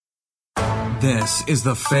This is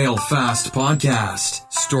the Fail Fast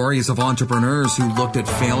Podcast. Stories of entrepreneurs who looked at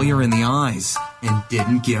failure in the eyes and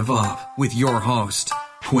didn't give up. With your host,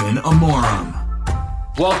 Quinn Amorum.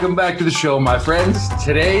 Welcome back to the show, my friends.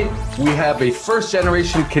 Today, we have a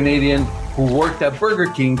first-generation Canadian who worked at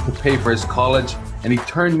Burger King to pay for his college, and he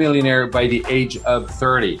turned millionaire by the age of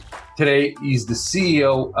 30. Today, he's the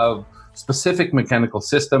CEO of Specific Mechanical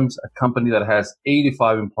Systems, a company that has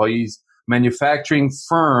 85 employees, manufacturing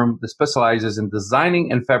firm that specializes in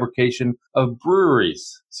designing and fabrication of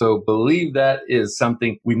breweries. So believe that is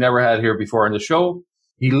something we never had here before on the show.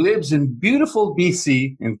 He lives in beautiful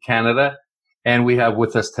BC in Canada, and we have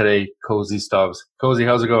with us today Cozy Stubbs. Cozy,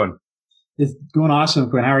 how's it going? It's going awesome,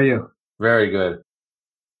 Quinn. How are you? Very good.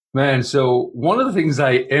 Man, so one of the things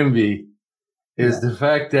I envy is the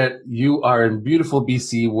fact that you are in beautiful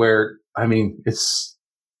BC where, I mean, it's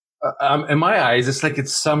in my eyes, it's like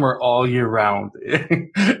it's summer all year round.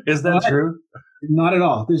 Is that true? Not at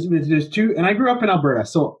all. There's two, and I grew up in Alberta,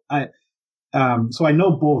 so I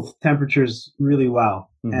know both temperatures really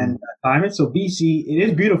well and climate. So BC, it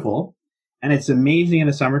is beautiful, and it's amazing in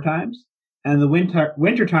the summer times, and the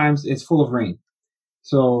winter times it's full of rain,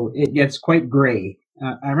 so it gets quite gray.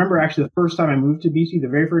 I remember actually the first time I moved to BC, the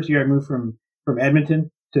very first year I moved from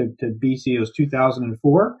Edmonton to BC, it was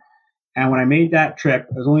 2004. And when I made that trip,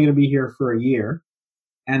 I was only going to be here for a year.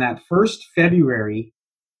 And that first January,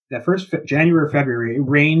 February, it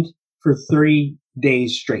rained for 30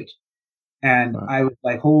 days straight. And I was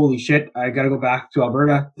like, holy shit, I got to go back to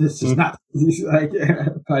Alberta. This is not,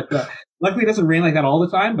 but luckily it doesn't rain like that all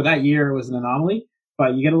the time. But that year was an anomaly.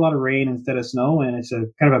 But you get a lot of rain instead of snow. And it's a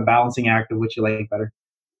kind of a balancing act of which you like better.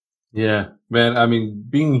 Yeah, man. I mean,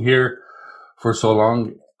 being here for so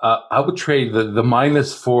long, I would trade the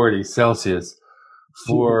minus 40 Celsius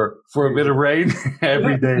for a bit of rain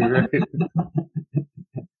every day, right?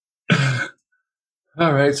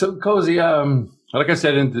 All right. So, Cozy, like I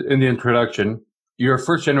said in the introduction, you're a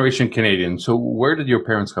first-generation Canadian. So where did your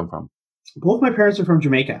parents come from? Both my parents are from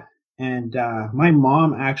Jamaica. And my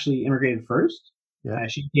mom actually immigrated first. Yeah.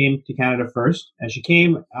 She came to Canada first. And she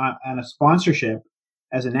came on a sponsorship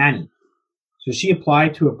as a nanny. So she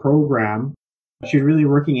applied to a program. She was really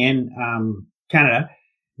working in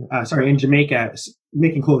in Jamaica,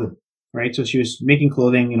 making clothing, right? So she was making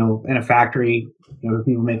clothing, in a factory,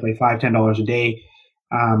 people make like $5-10 a day.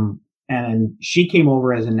 And then she came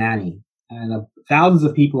over as a nanny, and thousands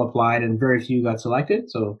of people applied and very few got selected.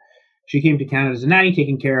 So she came to Canada as a nanny,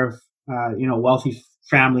 taking care of, wealthy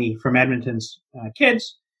family from Edmonton's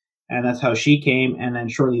kids. And that's how she came. And then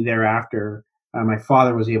shortly thereafter, my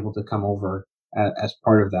father was able to come over as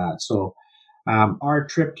part of that. So, our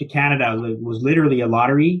trip to Canada was literally a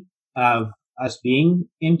lottery of us being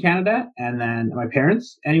in Canada, and then my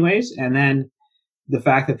parents anyways. And then the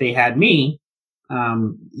fact that they had me,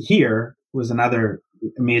 here was another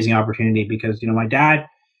amazing opportunity because, my dad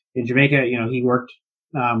in Jamaica, he worked,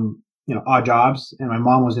 odd jobs, and my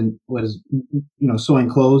mom was sewing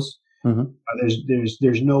clothes.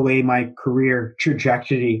 There's no way my career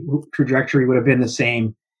trajectory would have been the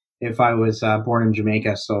same if I was born in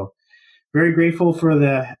Jamaica. So, very grateful for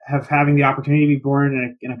having the opportunity to be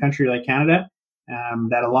born in a country like Canada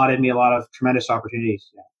that allotted me a lot of tremendous opportunities.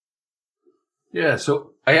 Yeah,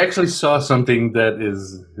 so I actually saw something that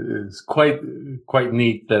is quite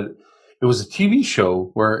neat. That it was a TV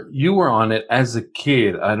show where you were on it as a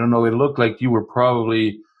kid. I don't know, it looked like you were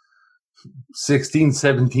probably 16,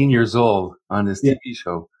 17 years old on this TV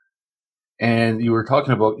show. And you were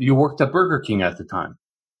talking about, you worked at Burger King at the time.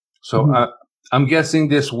 So I'm guessing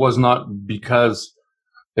this was not because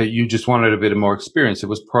you just wanted a bit of more experience. It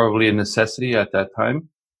was probably a necessity at that time.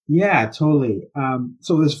 Yeah, totally.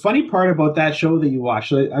 So there's a funny part about that show that you watched.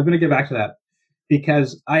 So I'm going to get back to that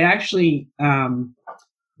because I actually,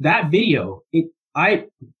 that video, I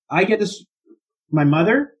get this, my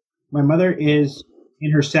mother is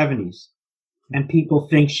in her 70s and people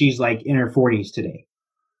think she's like in her 40s today.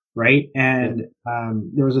 Right. And,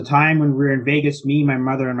 there was a time when we were in Vegas, me, my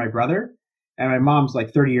mother and my brother. And my mom's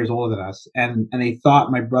like 30 years older than us. And they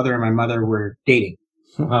thought my brother and my mother were dating.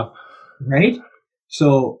 Wow. Right?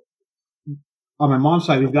 So on my mom's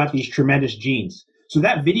side, we've got these tremendous genes. So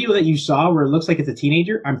that video that you saw where it looks like it's a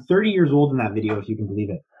teenager, I'm 30 years old in that video, if you can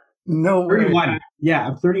believe it. No way. 31. Yeah,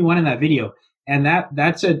 I'm 31 in that video. And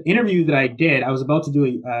that's an interview that I did. I was about to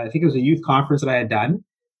do I think it was a youth conference that I had done.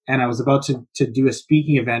 And I was about to do a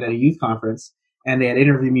speaking event at a youth conference. And they had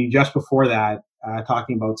interviewed me just before that.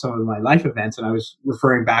 Talking about some of my life events, and I was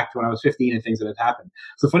referring back to when I was 15 and things that had happened.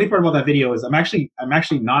 So the funny part about that video is I'm actually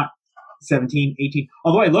not 17, 18,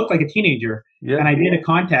 although I looked like a teenager. Yeah. And I did a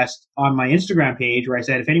contest on my Instagram page where I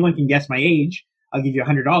said, if anyone can guess my age, I'll give you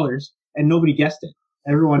 $100. And nobody guessed it.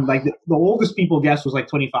 Everyone, like the oldest people guessed was like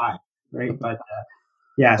 25, right? But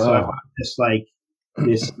yeah, so I found this like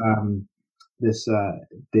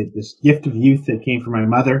this gift of youth that came from my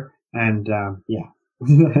mother, and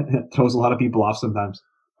throws a lot of people off sometimes.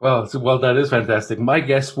 Well, that is fantastic. My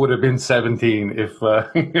guess would have been 17 if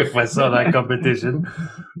if I saw that competition.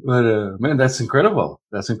 But man, that's incredible.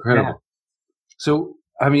 That's incredible. Yeah. So,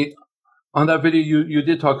 I mean, on that video, you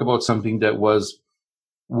did talk about something that was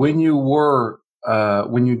when you worked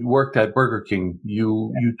at Burger King,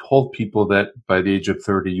 you told people that by the age of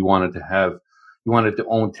 30, you wanted to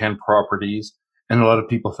own 10 properties. And a lot of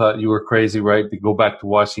people thought you were crazy, right? To go back to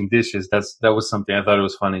washing dishes. That was something I thought it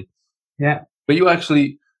was funny. Yeah. But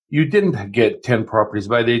you didn't get 10 properties.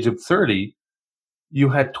 By the age of 30, you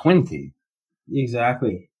had 20.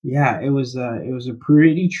 Exactly. Yeah. It was a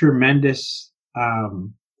pretty tremendous,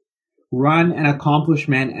 run and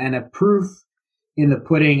accomplishment, and a proof in the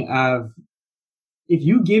pudding of, if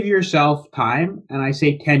you give yourself time, and I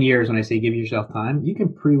say 10 years when I say give yourself time, you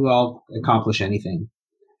can pretty well accomplish anything.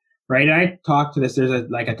 Right? And I talked to this. There's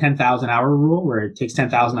a 10,000 hour rule where it takes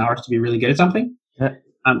 10,000 hours to be really good at something. Yeah.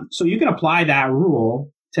 So you can apply that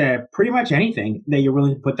rule to pretty much anything that you're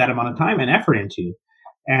willing to put that amount of time and effort into.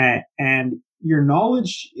 And your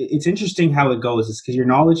knowledge, it's interesting how it goes. It's because your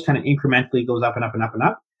knowledge kind of incrementally goes up and up and up and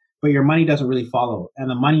up, but your money doesn't really follow. And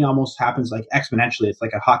the money almost happens like exponentially. It's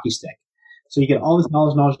like a hockey stick. So you get all this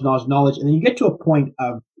knowledge, and then you get to a point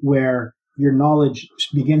of where your knowledge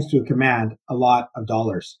begins to command a lot of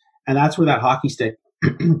dollars. And that's where that hockey stick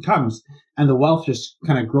comes, and the wealth just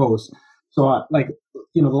kind of grows. So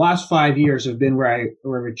the last 5 years have been where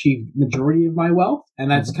I've achieved majority of my wealth.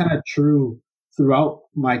 And that's kind of true throughout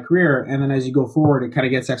my career. And then as you go forward, it kind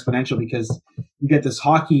of gets exponential, because you get this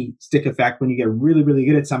hockey stick effect when you get really, really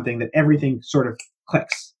good at something, that everything sort of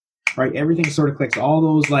clicks, right? Everything sort of clicks. All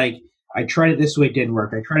those, like, I tried it this way, it didn't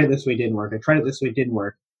work. I tried it this way, it didn't work. I tried it this way, it didn't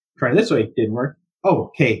work. Tried it this way, it didn't work. Oh,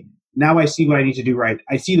 okay. Now I see what I need to do right.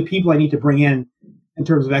 I see the people I need to bring in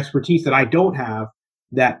terms of expertise that I don't have,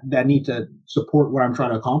 that need to support what I'm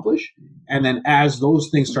trying to accomplish. And then as those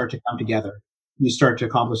things start to come together, you start to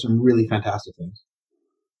accomplish some really fantastic things.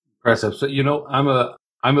 Impressive. So,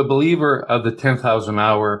 I'm a believer of the 10,000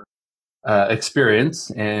 hour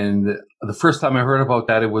experience. And the first time I heard about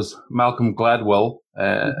that, it was Malcolm Gladwell.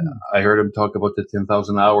 I heard him talk about the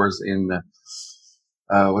 10,000 hours in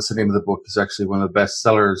what's the name of the book? It's actually one of the best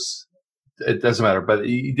sellers. It doesn't matter, but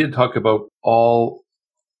he did talk about all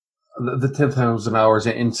the 10,000 hours.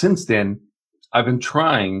 And since then, I've been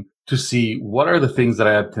trying to see what are the things that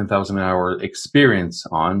I have 10,000 hour experience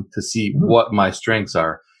on, to see what my strengths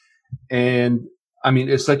are. And I mean,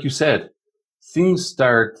 it's like you said, things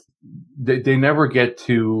start, they never get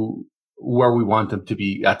to where we want them to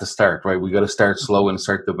be at the start, right? We got to start slow and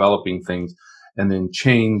start developing things, and then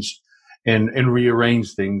change and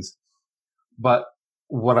rearrange things. But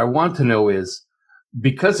what I want to know is,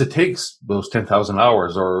 because it takes those 10,000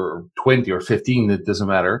 hours or 20 or 15, it doesn't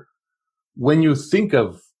matter. When you think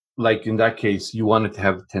of, like in that case, you wanted to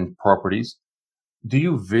have 10 properties, do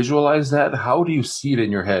you visualize that? How do you see it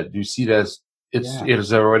in your head? Do you see it as it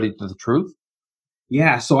is already the truth?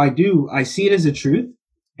 Yeah, so I do. I see it as a truth.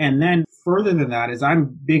 And then further than that is,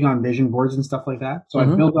 I'm big on vision boards and stuff like that. So I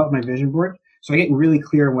build out my vision board. So I get really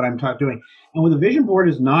clear on what I'm doing. And what a vision board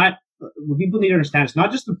is not, what people need to understand, it's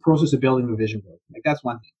not just the process of building a vision board. Like, that's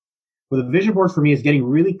one thing. But a vision board for me is getting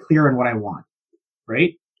really clear on what I want,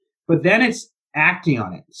 right? But then it's acting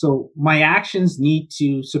on it. So my actions need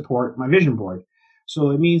to support my vision board.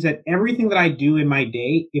 So it means that everything that I do in my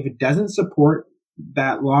day, if it doesn't support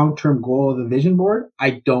that long-term goal of the vision board,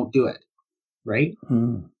 I don't do it, right?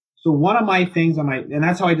 So one of my things and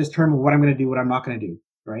that's how I determine what I'm going to do, what I'm not going to do,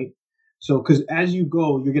 right? So, because as you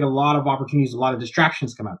go, you get a lot of opportunities, a lot of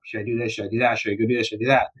distractions come up. Should I do this? Should I do that? Should I go do this? Should I do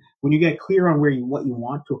that? When you get clear on what you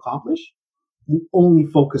want to accomplish, you only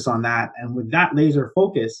focus on that. And with that laser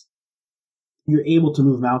focus, you're able to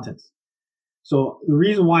move mountains. So the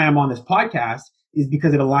reason why I'm on this podcast is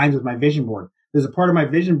because it aligns with my vision board. There's a part of my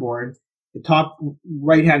vision board, the top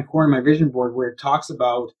right-hand corner of my vision board, where it talks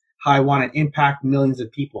about how I want to impact millions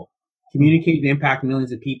of people, communicate and impact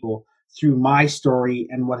millions of people through my story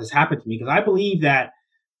and what has happened to me. Because I believe that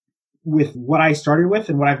with what I started with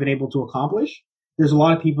and what I've been able to accomplish, there's a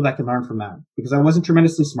lot of people that can learn from that. Because I wasn't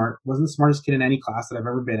tremendously smart, wasn't the smartest kid in any class that I've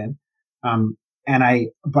ever been in.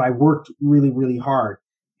 But I worked really, really hard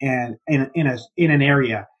and in an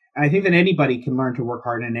area. And I think that anybody can learn to work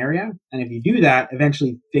hard in an area. And if you do that,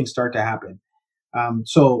 eventually things start to happen.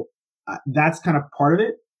 So that's kind of part of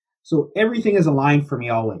it. So everything is aligned for me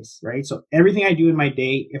always, right? So everything I do in my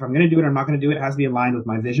day, if I'm going to do it or I'm not going to do it, has to be aligned with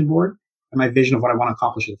my vision board and my vision of what I want to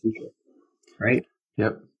accomplish in the future, right?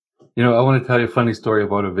 Yep. You know, I want to tell you a funny story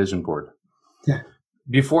about a vision board. Yeah.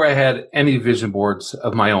 Before I had any vision boards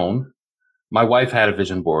of my own, my wife had a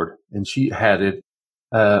vision board, and she had it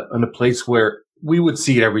in a place where we would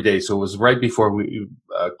see it every day. So it was right before we,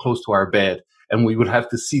 close to our bed, and we would have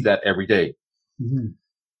to see that every day. Mm-hmm.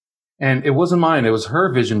 And it wasn't mine. It was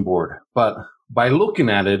her vision board. But by looking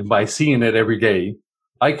at it, by seeing it every day,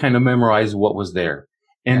 I kind of memorized what was there.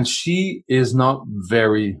 And she is not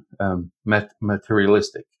very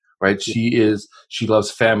materialistic, right? Yeah. She loves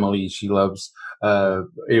family. She loves,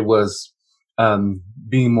 it was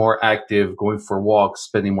being more active, going for walks,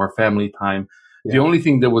 spending more family time. Yeah. The only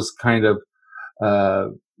thing that was kind of,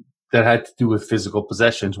 that had to do with physical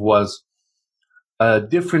possessions was a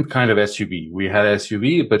different kind of SUV. We had an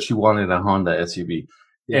SUV, but she wanted a Honda SUV.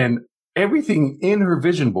 Yeah. And everything in her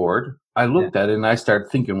vision board, I looked at it and I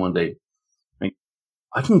started thinking one day,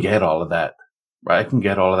 I can get all of that, right? I can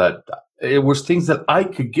get all of that. It was things that I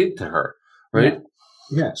could get to her, right?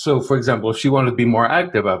 Yeah. So, for example, if she wanted to be more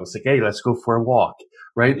active, I was like, hey, let's go for a walk,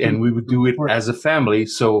 right? And we would do it as a family.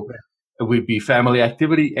 So we'd be family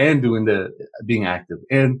activity and doing being active.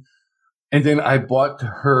 And then I bought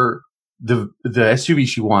her the SUV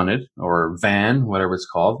she wanted, or van, whatever it's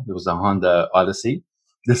called. It was a Honda Odyssey,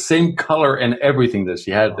 the same color and everything that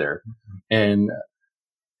she had there. And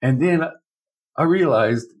then I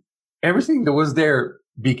realized everything that was there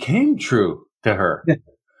became true to her. Yeah.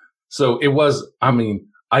 So it was, I mean,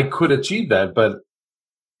 I could achieve that, but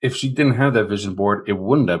if she didn't have that vision board, it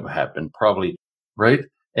wouldn't have happened probably. Right.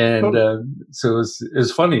 And, so it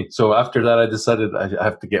was funny. So after that, I decided I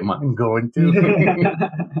have to get mine going too.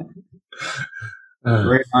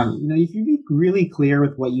 Right on. You know, if you be really clear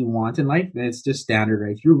with what you want in life, then it's just standard,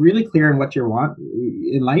 right? If you're really clear on what you want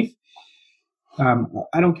in life,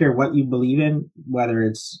 I don't care what you believe in, whether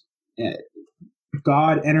it's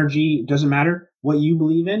God, energy, doesn't matter what you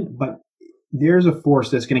believe in, but there's a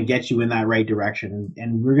force that's going to get you in that right direction.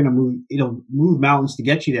 And we're going to it'll move mountains to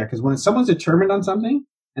get you there. Because when someone's determined on something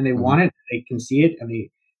and they want it, they can see it, and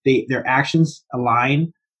their actions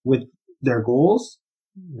align with their goals,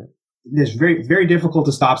 it's very, very difficult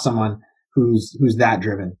to stop someone who's that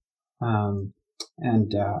driven. I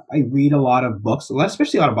read a lot of books,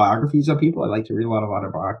 especially a lot of biographies of people. I like to read a lot of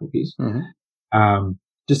autobiographies,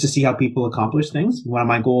 just to see how people accomplish things. One of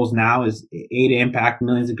my goals now is A, to impact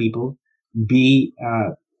millions of people. B,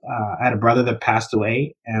 I had a brother that passed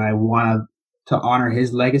away, and I wanted to honor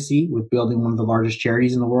his legacy with building one of the largest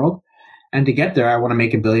charities in the world. And to get there, I want to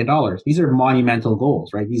make $1 billion. These are monumental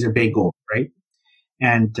goals, right? These are big goals, right?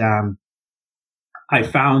 And I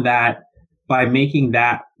found that by making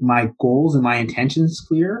that my goals and my intentions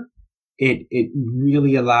clear, it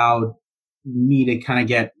really allowed me to kind of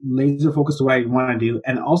get laser focused on what I want to do,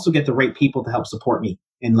 and also get the right people to help support me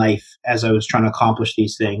in life as I was trying to accomplish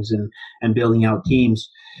these things and building out teams.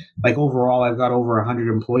 Like overall, I've got over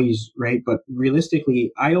 100 employees, right? But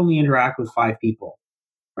realistically, I only interact with 5 people,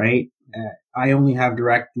 right? I only have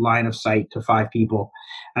direct line of sight to 5 people,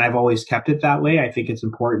 and I've always kept it that way. I think it's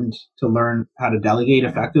important to learn how to delegate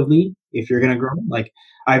effectively if you're going to grow. Like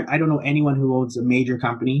I don't know anyone who owns a major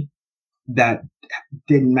company that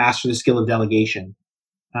didn't master the skill of delegation.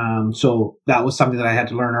 So that was something that I had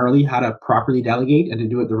to learn early, how to properly delegate and to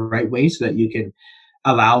do it the right way so that you can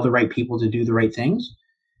allow the right people to do the right things.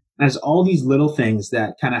 And it's all these little things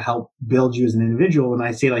that kind of help build you as an individual. And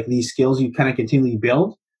I say, like, these skills you kind of continually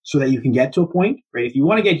build so that you can get to a point, right? If you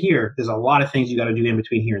want to get here, there's a lot of things you got to do in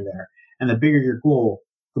between here and there. And the bigger your goal,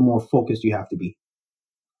 the more focused you have to be.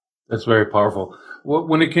 That's very powerful. Well,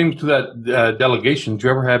 when it came to that delegation, do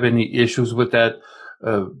you ever have any issues with that?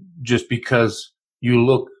 Just because you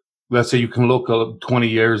look, let's say you can look 20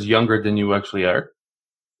 years younger than you actually are.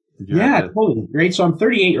 Yeah, totally. Right. So I'm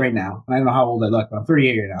 38 right now. I don't know how old I look, but I'm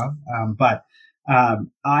 38 right now.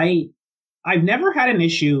 I've never had an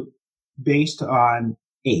issue based on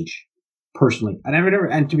age, personally.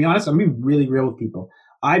 And to be honest, I'm being really real with people.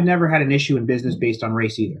 I've never had an issue in business based on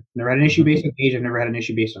race either. Never had an issue based on age. I've never had an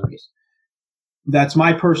issue based on race. That's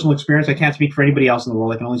my personal experience. I can't speak for anybody else in the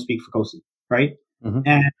world. I can only speak for Cosi, right? Mm-hmm.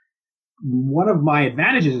 And one of my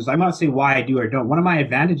advantages is, I'm not saying why I do or don't. One of my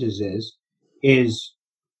advantages is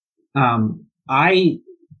I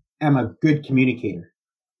am a good communicator.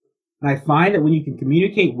 And I find that when you can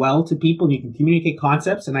communicate well to people, and you can communicate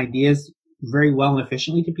concepts and ideas very well and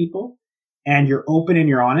efficiently to people, and you're open and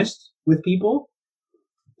you're honest with people,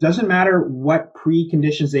 doesn't matter what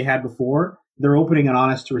preconditions they had before, they're opening and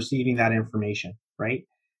honest to receiving that information, right?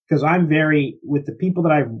 because I'm very, with the people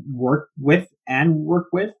that I've worked with,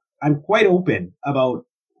 I'm quite open about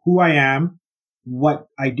who I am, what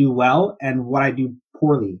I do well, and what I do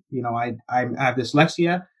poorly. I have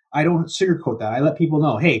dyslexia. I don't sugarcoat that. I let people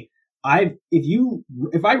know, hey,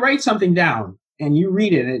 if I write something down and you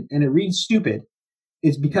read it and it reads stupid,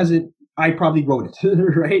 it's because I probably wrote it,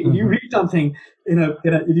 right? Mm-hmm. You read something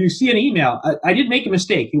if you see an email, I did make a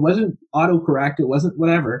mistake. It wasn't autocorrect. It wasn't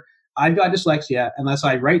whatever. I've got dyslexia. Unless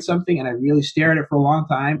I write something and I really stare at it for a long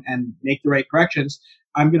time and make the right corrections,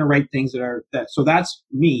 I'm going to write things so that's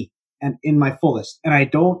me and in my fullest. And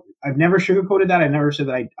I've never sugarcoated that. I've never said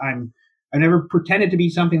that I've never pretended to be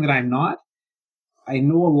something that I'm not. I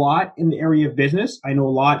know a lot in the area of business. I know a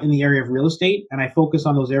lot in the area of real estate, and I focus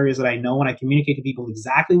on those areas that I know, and I communicate to people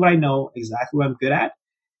exactly what I know, exactly what I'm good at.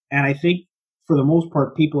 And I think for the most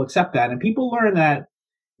part, people accept that, and people learn that,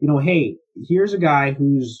 hey, here's a guy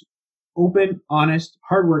who's open, honest,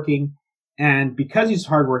 hardworking, and because he's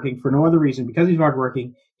hardworking, for no other reason, because he's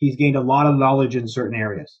hardworking, he's gained a lot of knowledge in certain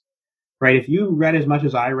areas, right? If you read as much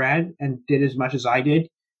as I read and did as much as I did,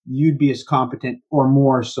 you'd be as competent or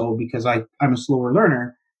more so, because I'm a slower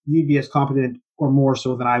learner, you'd be as competent or more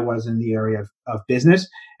so than I was in the area of business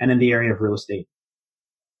and in the area of real estate.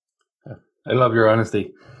 I love your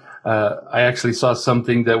honesty. I actually saw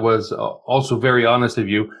something that was also very honest of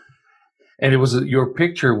you, and it was your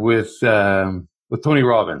picture with Tony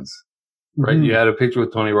Robbins, right? Mm-hmm. You had a picture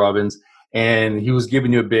with Tony Robbins, and he was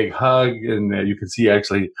giving you a big hug, and you could see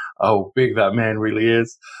actually how big that man really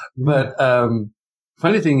is. But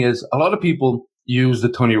funny thing is, a lot of people use the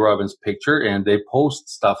Tony Robbins picture and they post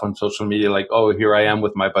stuff on social media like, oh, here I am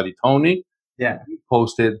with my buddy Tony. Yeah. He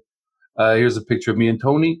posted, here's a picture of me and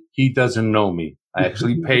Tony. He doesn't know me. I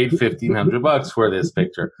actually paid $1,500 for this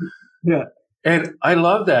picture. Yeah. And I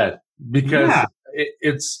love that because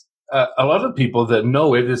it's a lot of people that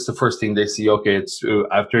know it's the first thing they see. Okay, it's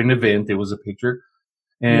after an event, it was a picture.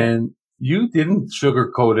 And you didn't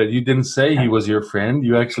sugarcoat it. You didn't say he was your friend.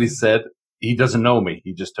 You actually said, he doesn't know me.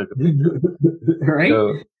 He just took a picture.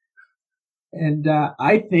 Right. And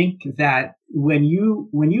I think that when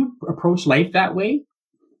you approach life that way,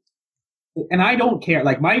 and I don't care,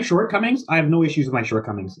 like my shortcomings, I have no issues with my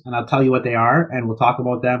shortcomings, and I'll tell you what they are, and we'll talk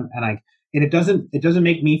about them. And it doesn't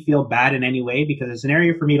make me feel bad in any way, because it's an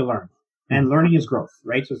area for me to learn, and learning is growth,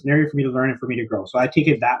 right? So it's an area for me to learn and for me to grow. So I take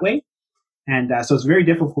it that way, and so it's very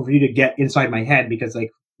difficult for you to get inside my head, because like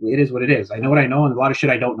it is what it is. I know what I know, and a lot of shit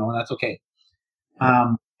I don't know, and that's okay.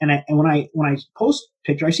 And when I post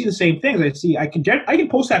picture, I see the same things. I can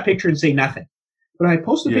post that picture and say nothing, but if I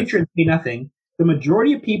post the picture and say nothing, the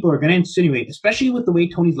majority of people are going to insinuate, especially with the way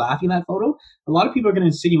Tony's laughing in that photo, a lot of people are going to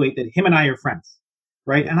insinuate that him and I are friends,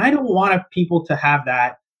 right? And I don't want people to have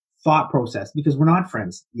that thought process, because we're not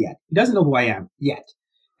friends yet. He doesn't know who I am yet.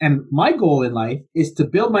 And my goal in life is to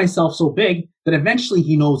build myself so big that eventually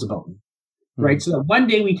he knows about me, right? So that one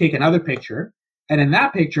day we take another picture, and in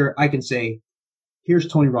that picture I can say, here's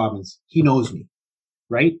Tony Robbins. He knows me,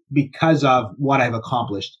 right? Because of what I've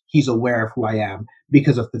accomplished. He's aware of who I am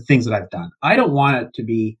because of the things that I've done. I don't want it to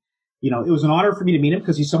be, it was an honor for me to meet him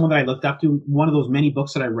because he's someone that I looked up to. One of those many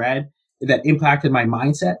books that I read that impacted my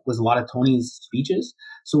mindset was a lot of Tony's speeches.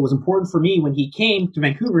 So it was important for me when he came to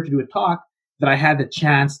Vancouver to do a talk that I had the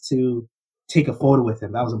chance to take a photo with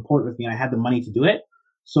him. That was important with me. And I had the money to do it.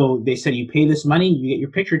 So they said, you pay this money, you get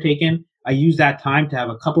your picture taken. I used that time to have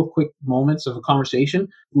a couple of quick moments of a conversation,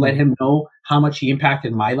 let him know how much he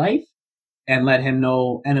impacted my life, and let him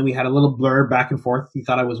know. And then we had a little blur back and forth. He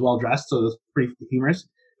thought I was well dressed, so it was pretty humorous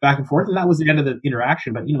back and forth. And that was the end of the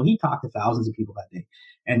interaction. But, he talked to thousands of people that day.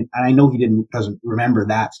 And I know he doesn't remember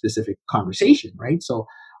that specific conversation, right? So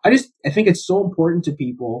I think it's so important to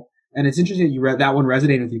people. And it's interesting that you read that one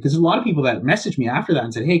resonated with you, because there's a lot of people that messaged me after that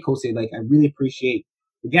and said, hey, Kosei, I really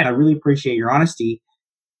appreciate your honesty,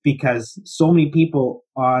 because so many people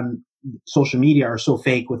on social media are so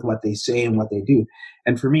fake with what they say and what they do.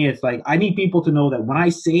 And for me, it's like, I need people to know that when I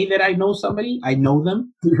say that I know somebody, I know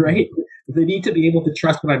them, right? They need to be able to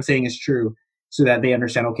trust what I'm saying is true, so that they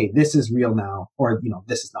understand, okay, this is real now, or,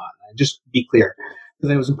 this is not. Just be clear,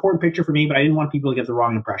 because it was an important picture for me, but I didn't want people to get the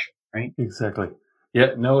wrong impression, right? Exactly.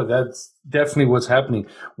 Yeah, no, that's definitely what's happening.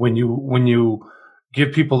 When you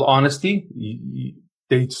give people honesty,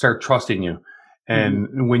 they start trusting you.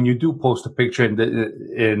 And when you do post a picture,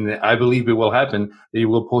 and I believe it will happen, that you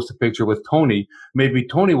will post a picture with Tony, maybe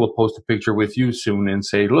Tony will post a picture with you soon and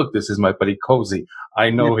say, look, this is my buddy Kosei. I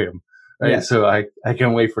know him. Right? Yes. So I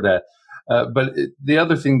can't wait for that. But the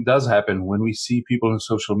other thing does happen when we see people on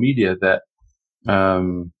social media that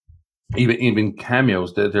even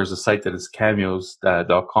cameos, there's a site that is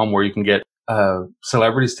cameos.com where you can get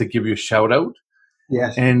celebrities to give you a shout out.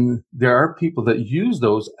 Yes. And there are people that use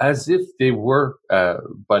those as if they were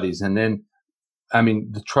buddies. And then, I mean,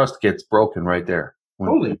 the trust gets broken right there.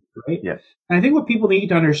 Totally. Right. Yeah. And I think what people need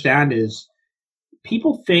to understand is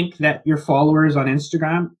people think that your followers on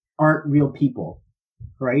Instagram aren't real people,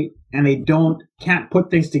 right? And they can't put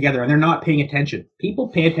things together and they're not paying attention. People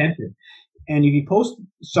pay attention. And if you post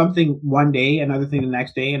something one day, another thing the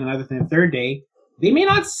next day, and another thing the third day, they may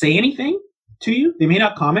not say anything to you. They may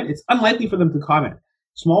not comment. It's unlikely for them to comment.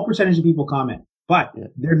 Small percentage of people comment, but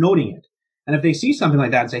they're noting it. And if they see something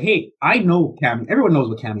like that and say, hey, I know Cameo. Everyone knows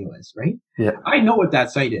what Cameo is, right? Yeah. I know what that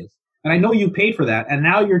site is. And I know you paid for that. And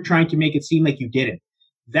now you're trying to make it seem like you didn't.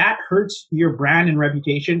 That hurts your brand and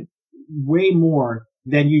reputation way more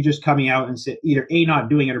than you just coming out and either A, not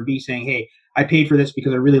doing it, or B, saying, hey, I paid for this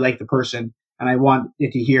because I really like the person and I want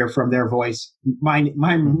it to hear from their voice, my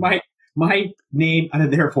name out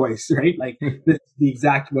of their voice, right? Like this is the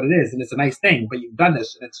exact what it is. And it's a nice thing, but you've done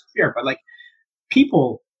this and it's fair. But like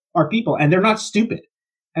people are people and they're not stupid.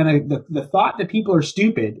 And the thought that people are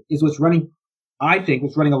stupid is what's running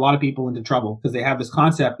a lot of people into trouble, because they have this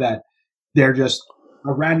concept that they're just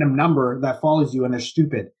a random number that follows you and they're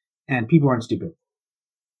stupid, and people aren't stupid.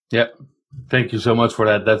 Yep. Thank you so much for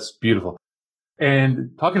that. That's beautiful. And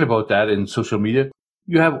talking about that in social media,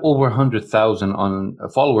 you have over 100,000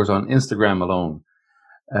 followers on Instagram alone.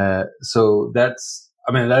 So that's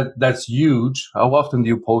huge. How often do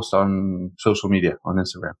you post on social media on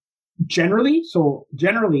Instagram? Generally,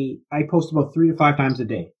 I post about 3 to 5 times a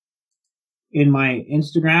day in my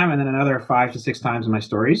Instagram, and then another 5 to 6 times in my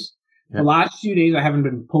stories. Yeah. The last few days, I haven't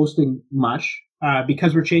been posting much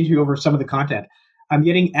because we're changing over some of the content. I'm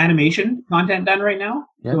getting animation content done right now.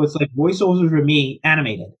 Yeah. So it's like voiceovers for me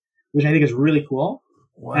animated, which I think is really cool.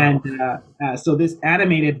 Wow. And so this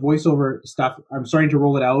animated voiceover stuff, I'm starting to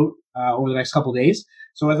roll it out over the next couple of days.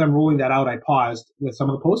 So as I'm rolling that out, I paused with some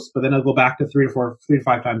of the posts, but then I'll go back to 3 to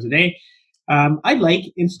 5 times a day. I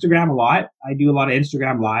like Instagram a lot. I do a lot of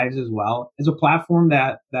Instagram lives as well. It's a platform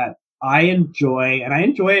that I enjoy, and I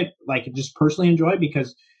enjoy it, like just personally enjoy,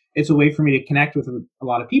 because it's a way for me to connect with a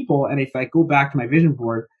lot of people. And if I go back to my vision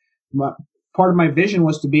board, part of my vision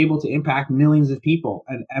was to be able to impact millions of people.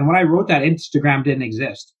 And when I wrote that, Instagram didn't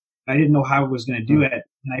exist. I didn't know how I was going to do it.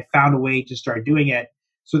 And I found a way to start doing it.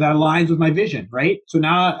 So that aligns with my vision, right? So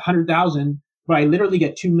now 100,000, but I literally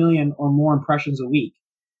get 2 million or more impressions a week,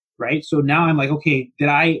 right? So now I'm like, okay, did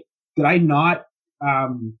I not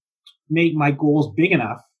make my goals big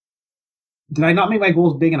enough? Did I not make my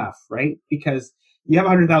goals big enough, right? Because you have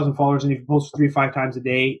 100,000 followers, and if you post 3 to 5 times a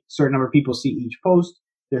day, a certain number of people see each post.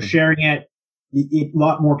 They're sharing it. A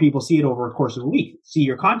lot more people see it over the course of a week, see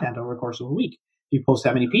your content over the course of a week. You post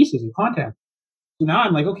that many pieces of content. So now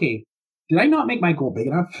I'm like, okay, did I not make my goal big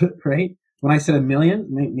enough, right? When I said 1 million,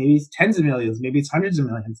 maybe it's tens of millions, maybe it's hundreds of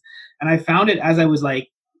millions. And I found it as I was like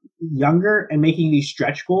younger and making these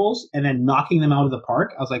stretch goals and then knocking them out of the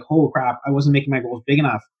park. I was like, oh crap, I wasn't making my goals big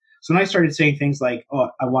enough. So then I started saying things like, oh,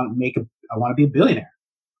 I want to be a billionaire,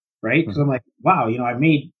 right? Because I'm like, wow, I've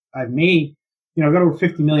made, I've got over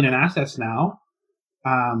 50 million in assets now,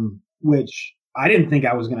 which I didn't think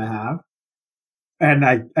I was going to have. And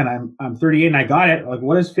I'm 38 and I got it. Like,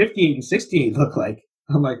 what does 58 and 68 look like?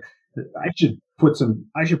 I'm like, I should put some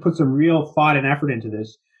real thought and effort into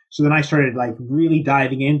this. So then I started like really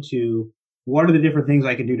diving into what are the different things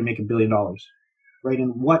I can do to make $1 billion, right?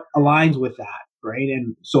 And what aligns with that, right?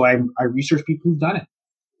 And so I research people who've done it.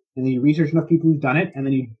 And then you research enough people who've done it, and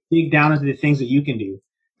then you dig down into the things that you can do.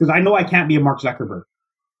 Because I know I can't be a Mark Zuckerberg.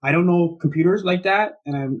 I don't know computers like that,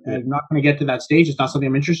 and I'm not going to get to that stage. It's not something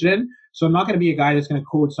I'm interested in. So I'm not going to be a guy that's going to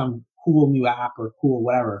code some cool new app or cool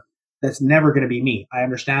whatever. That's never going to be me. I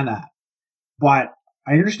understand that. But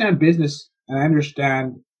I understand business, and I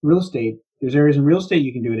understand real estate. There's areas in real estate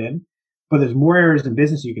you can do it in, but there's more areas in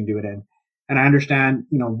business you can do it in. And I understand,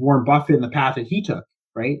 Warren Buffett and the path that he took,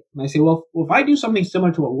 right? And I say, well, if I do something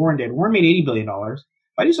similar to what Warren did, Warren made $80 billion. If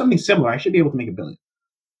I do something similar, I should be able to make $1 billion.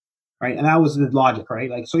 Right. And that was the logic, right?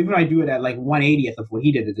 Like, so even if I do it at like 1/80th of what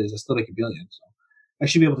he did, I still make $1 billion. So I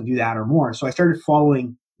should be able to do that or more. So I started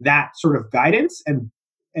following that sort of guidance and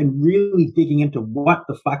really digging into what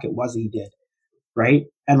the fuck it was that he did. Right.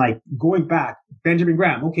 And like going back, Benjamin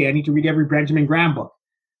Graham. Okay. I need to read every Benjamin Graham book.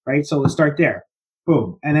 Right. So let's start there.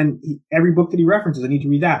 Boom. And then every book that he references, I need to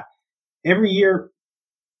read that. Every year,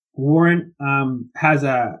 Warren has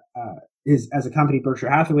as a company, Berkshire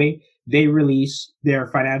Hathaway, they release their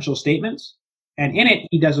financial statements, and in it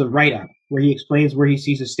he does a write-up where he explains where he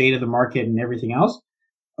sees the state of the market and everything else.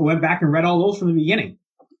 I went back and read all those from the beginning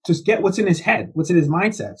to get what's in his head, what's in his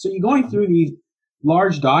mindset. So you're going through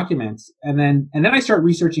large documents, and then I start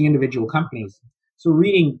researching individual companies. So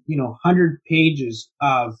reading, 100 pages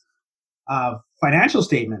of financial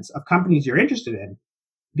statements of companies you're interested in,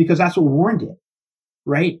 because that's what Warren did,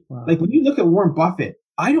 right? Wow. Like when you look at Warren Buffett,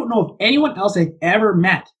 I don't know of anyone else I've ever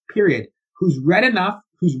met, period, who's read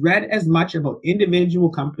as much about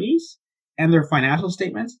individual companies and their financial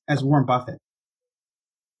statements as Warren Buffett,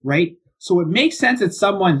 right? So it makes sense that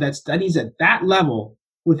someone that studies at that level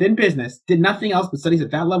within business, did nothing else but studies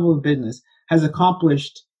at that level of business, has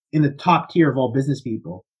accomplished in the top tier of all business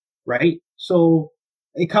people, right? So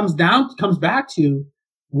it comes back to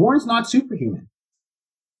Warren's not superhuman.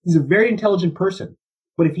 He's a very intelligent person.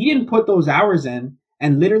 But if he didn't put those hours in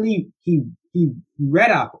and literally he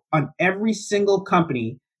read up on every single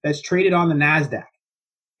company that's traded on the NASDAQ,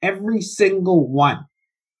 every single one,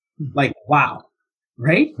 like, wow,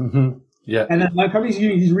 right? Mm-hmm. Yeah. And then a lot of companies,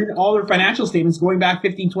 he's reading all their financial statements going back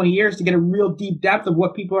 15, 20 years to get a real deep depth of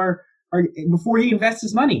what people are before he invests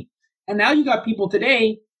his money. And now you got people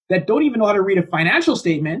today that don't even know how to read a financial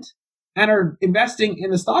statement and are investing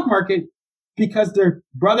in the stock market because their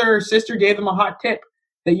brother or sister gave them a hot tip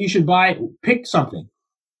that you should pick something,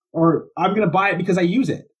 or I'm going to buy it because I use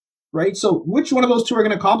it, right? So which one of those two are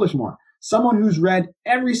going to accomplish more? Someone who's read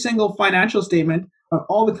every single financial statement of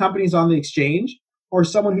all the companies on the exchange, or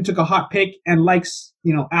someone who took a hot pick and likes,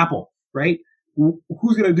 Apple, right?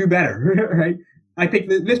 Who's going to do better, right? I pick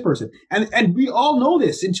this person. And we all know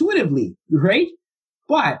this intuitively, right?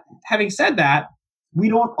 But having said that, we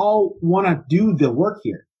don't all want to do the work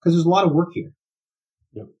here because there's a lot of work here.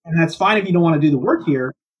 Yep. And that's fine if you don't want to do the work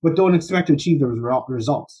here, but don't expect to achieve the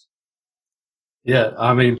results. Yeah,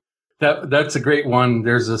 I mean, that's a great one.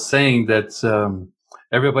 There's a saying that's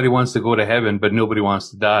everybody wants to go to heaven, but nobody wants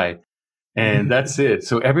to die. And that's it.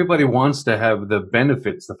 So everybody wants to have the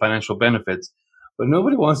benefits, the financial benefits, but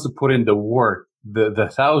nobody wants to put in the work, the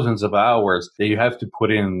thousands of hours that you have to put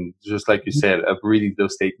in, just like you said, of reading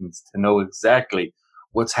those statements to know exactly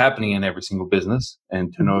what's happening in every single business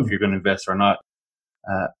and to know if you're going to invest or not.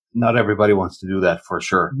 Not everybody wants to do that for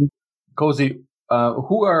sure. Cozy,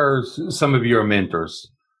 who are some of your mentors?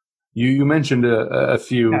 You mentioned a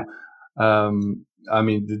few. Yeah. I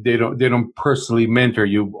mean, they don't personally mentor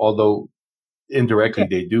you, although indirectly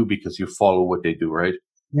they do because you follow what they do, right?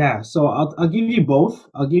 Yeah. So I'll give you both.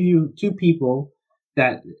 I'll give you two people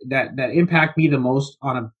that impact me the most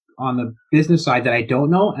on the business side that I don't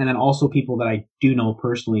know, and then also people that I do know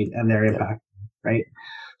personally and their impact, right?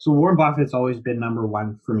 So Warren Buffett's always been number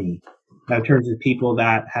one for me in terms of people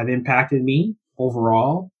that have impacted me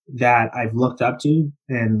overall, that I've looked up to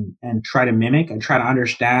and try to mimic and try to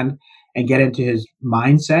understand and get into his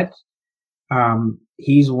mindset.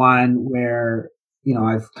 He's one where,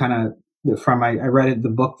 I've kind of I read the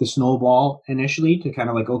book, The Snowball, initially to kind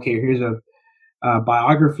of like, okay, here's a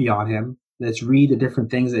biography on him. Let's read the different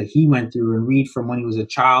things that he went through and read from when he was a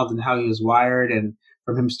child and how he was wired, and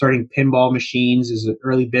from him starting pinball machines as an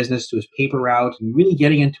early business to his paper route and really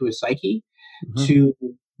getting into his psyche, to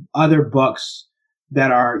other books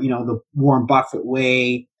that are, the Warren Buffett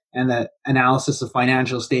way and the analysis of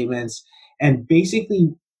financial statements, and basically,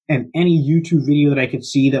 and any YouTube video that I could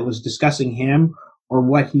see that was discussing him or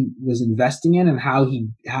what he was investing in and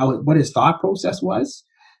what his thought process was.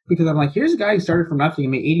 Because I'm like, here's a guy who started from nothing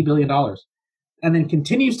and made $80 billion and then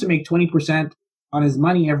continues to make 20% on his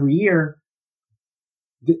money every year.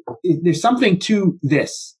 There's something to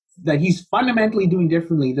this that he's fundamentally doing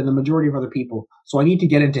differently than the majority of other people. So I need to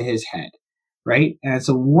get into his head, right? And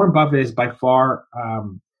so Warren Buffett is by far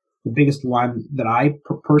the biggest one that I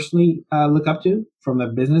personally look up to from the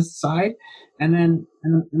business side. And then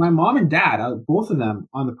my mom and dad, both of them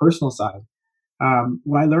on the personal side.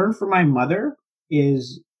 What I learned from my mother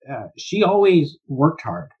is she always worked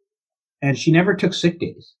hard and she never took sick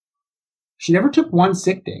days. She never took one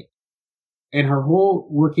sick day in her whole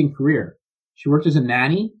working career. She worked as a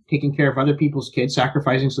nanny, taking care of other people's kids,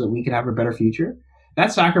 sacrificing so that we could have a better future.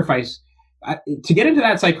 That sacrifice, to get into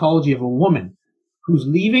that psychology of a woman who's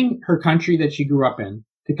leaving her country that she grew up in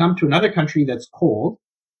to come to another country that's cold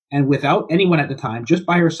and without anyone at the time, just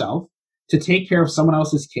by herself, to take care of someone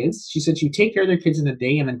else's kids. She said she'd take care of their kids in the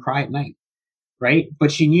day and then cry at night, right?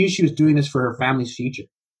 But she knew she was doing this for her family's future.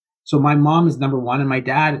 So my mom is number one and my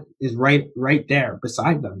dad is right there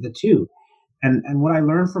beside them, the two. And what I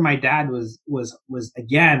learned from my dad was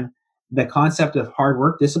again, the concept of hard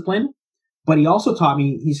work, discipline. But he also taught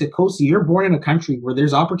me, he said, Kosi, you're born in a country where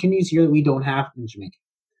there's opportunities here that we don't have in Jamaica.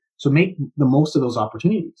 So make the most of those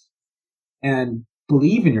opportunities and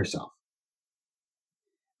believe in yourself.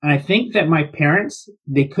 And I think that my parents,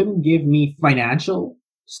 they couldn't give me financial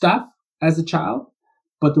stuff as a child,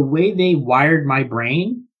 but the way they wired my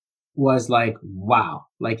brain was like, wow,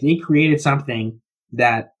 like they created something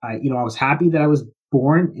that I was happy that I was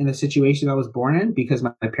born in the situation I was born in because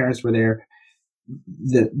my parents were there.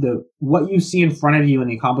 The what you see in front of you and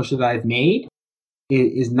the accomplishments that I've made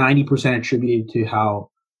is 90% attributed to how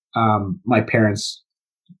my parents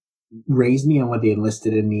raised me and what they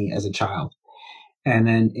enlisted in me as a child. And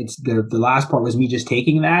then it's the last part was me just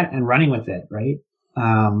taking that and running with it, right?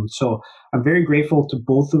 So I'm very grateful to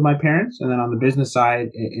both of my parents. And then on the business side,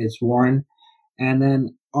 it's Warren. And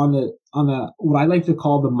then on the what I like to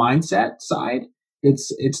call the mindset side,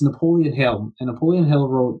 it's Napoleon Hill. And Napoleon Hill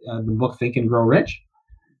wrote the book Think and Grow Rich.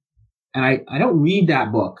 And I don't read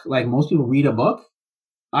that book like most people read a book.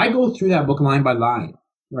 I go through that book line by line,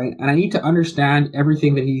 right? And I need to understand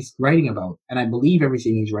everything that he's writing about. And I believe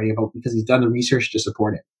everything he's writing about because he's done the research to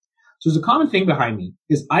support it. So there's a common thing behind me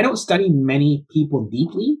is I don't study many people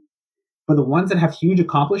deeply, but the ones that have huge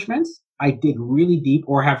accomplishments, I dig really deep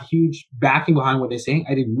or have huge backing behind what they're saying.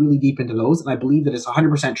 I dig really deep into those. And I believe that it's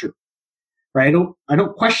 100% true, right? I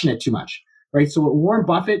don't question it too much, right? So what Warren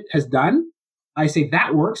Buffett has done, I say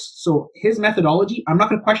that works. So his methodology, I'm not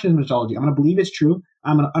going to question his methodology. I'm going to believe it's true.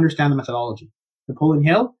 I'm going to understand the methodology. Napoleon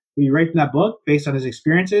Hill, when you write in that book based on his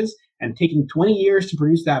experiences and taking 20 years to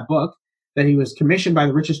produce that book that he was commissioned by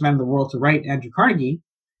the richest man in the world to write, Andrew Carnegie,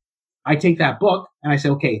 I take that book and I say,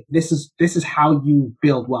 okay, this is how you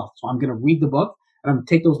build wealth. So I'm going to read the book and I'm going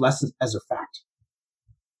to take those lessons as a fact.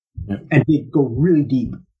 Yeah. And go really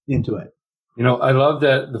deep into it. I love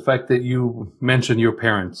the fact that you mentioned your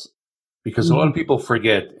parents, because a lot of people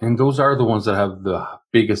forget, and those are the ones that have the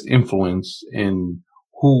biggest influence in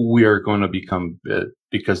who we are going to become,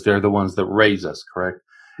 because they're the ones that raise us, correct?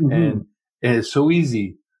 Mm-hmm. And it's so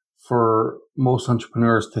easy for most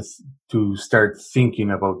entrepreneurs to start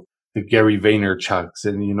thinking about the Gary Vaynerchuks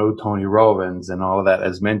and, Tony Robbins and all of that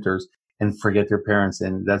as mentors and forget their parents.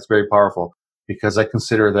 And that's very powerful because I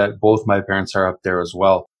consider that both my parents are up there as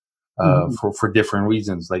well, for different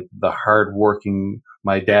reasons. Like the hardworking,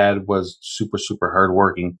 my dad was super, super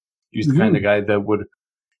hardworking. He was the kind of guy that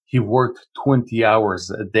he worked 20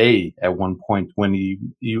 hours a day at one point when he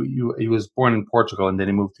was born in Portugal and then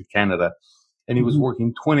he moved to Canada, and he was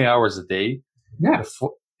working 20 hours a day. Yeah.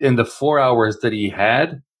 In the 4 hours that he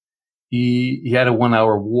had, he had a 1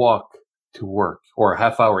 hour walk to work, or a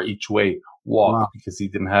half hour each way walk, because he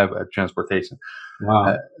didn't have a transportation.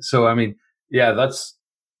 Wow. So, I mean, yeah,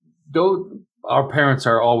 our parents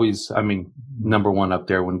are always, number one up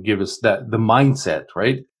there when give us the mindset,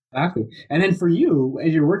 right? Exactly. And then for you,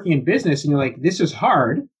 as you're working in business and you're like, this is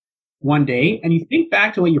hard one day, and you think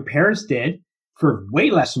back to what your parents did for way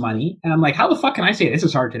less money. And I'm like, how the fuck can I say this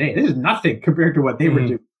is hard today? This is nothing compared to what they were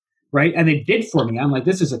doing. Right. And they did for me. I'm like,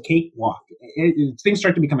 this is a cakewalk. Things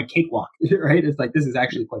start to become a cakewalk, right? It's like, this is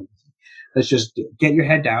actually quite easy. Let's just get your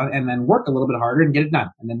head down and then work a little bit harder and get it done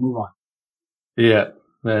and then move on. Yeah,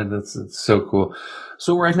 man, that's so cool.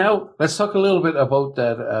 So right now, let's talk a little bit about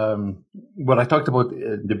that. What I talked about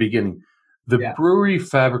in the beginning, the brewery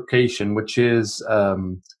fabrication, which is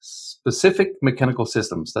Specific Mechanical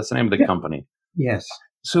Systems. That's the name of the company. Yes.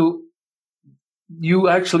 So your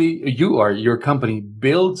company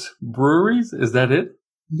builds breweries. Is that it?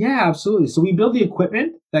 Yeah, absolutely. So we build the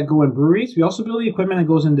equipment that go in breweries. We also build the equipment that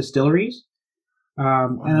goes in distilleries.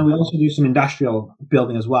 And then we also do some industrial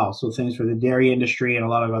building as well. So things for the dairy industry and a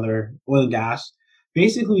lot of other oil and gas.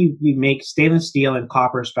 Basically, we make stainless steel and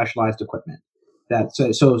copper specialized equipment.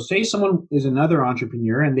 So say someone is another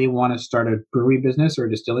entrepreneur and they want to start a brewery business or a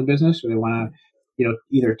distilling business, or they want to,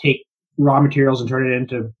 either take raw materials and turn it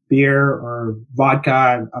into beer or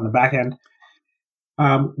vodka on the back end.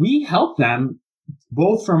 We help them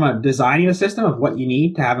both from a designing a system of what you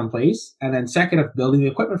need to have in place, and then second of building the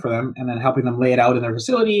equipment for them, and then helping them lay it out in their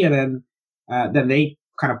facility, and then they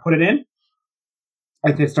kind of put it in.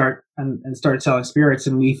 I can start selling spirits,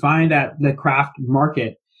 and we find that the craft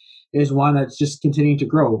market is one that's just continuing to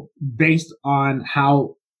grow based on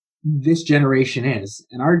how this generation is.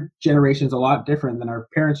 And our generation is a lot different than our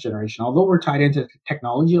parents' generation. Although we're tied into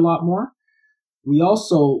technology a lot more, we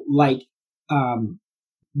also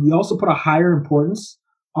put a higher importance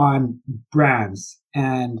on brands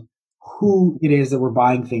and who it is that we're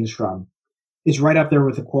buying things from. It's right up there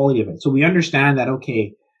with the quality of it. So we understand that,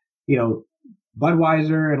 okay,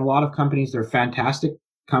 Budweiser and a lot of companies, they're fantastic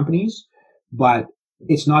companies, but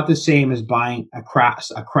it's not the same as buying a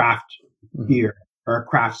craft beer or a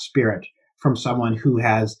craft spirit from someone who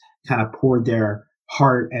has kind of poured their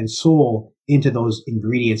heart and soul into those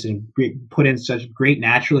ingredients and put in such great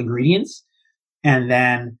natural ingredients, and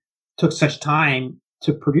then took such time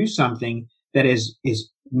to produce something that is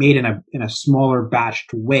made in a smaller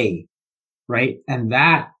batched way, right? And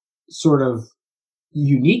that sort of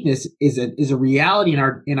uniqueness is a reality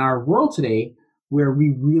in our world today, where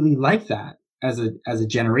we really like that as a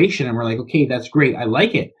generation, and we're like, okay, that's great. I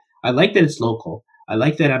like it. I like that it's local. I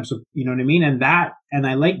like that you know what I mean? And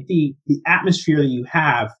I like the atmosphere that you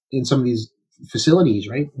have in some of these facilities,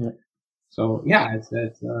 right? Yeah. So yeah,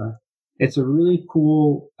 it's a really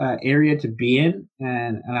cool area to be in,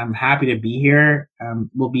 and I'm happy to be here.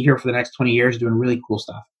 We'll be here for the next 20 years doing really cool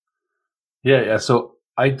stuff. Yeah. So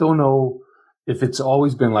I don't know if it's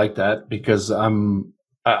always been like that, because I'm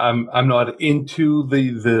not into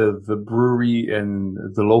the brewery and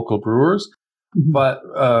the local brewers. Mm-hmm. But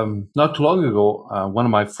not too long ago, one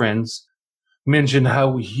of my friends mentioned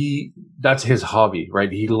how that's his hobby,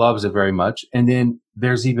 right? He loves it very much. And then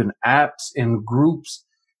there's even apps and groups.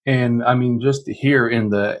 And I mean, just here in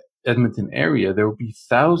the Edmonton area, there will be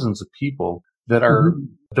thousands of people that are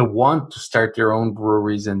that want to start their own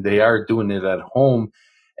breweries, and they are doing it at home.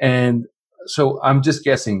 And so I'm just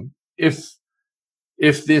guessing if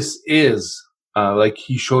this is like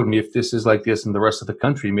he showed me, if this is like this in the rest of the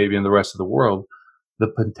country, maybe in the rest of the world, the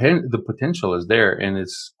potential is there, and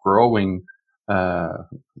it's growing.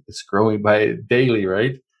 It's growing by daily,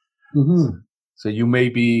 right? Mm-hmm. So you may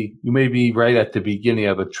be right at the beginning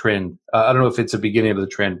of a trend. I don't know if it's a beginning of the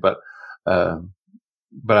trend, but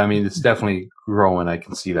I mean, it's definitely growing. I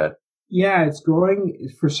can see that. Yeah, it's growing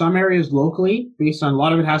for some areas locally, based on a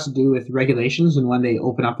lot of it has to do with regulations and when they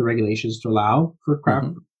open up the regulations to allow for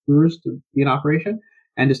craft brewers to be in operation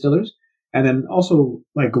and distillers. And then also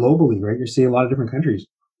like globally, right? You see a lot of different countries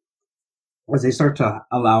as they start to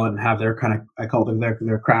allow and have their kind of, I call it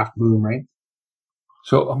their craft boom, right?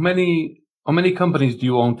 So how many companies do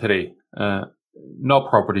you own today? Not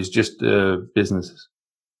properties, just businesses.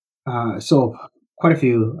 So quite a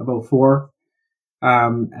few, about 4.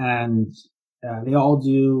 And they all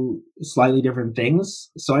do slightly different things.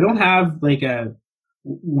 So I don't have like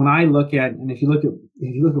when I look at, and if you look at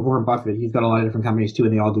Warren Buffett, he's got a lot of different companies too,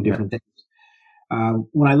 and they all do different things.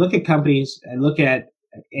 When I look at companies,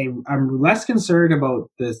 I'm less concerned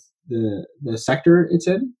about the sector it's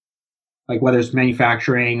in, like whether it's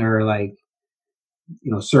manufacturing or like,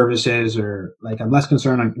 you know, services, or like I'm less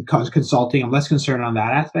concerned on consulting. I'm less concerned on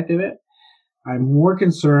that aspect of it. I'm more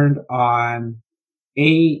concerned on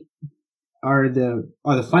are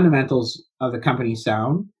the fundamentals of the company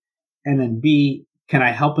sound, and then B, can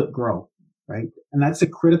I help it grow, right? And that's a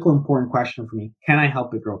critical, important question for me. Can I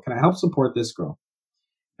help it grow? Can I help support this growth?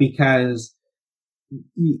 Because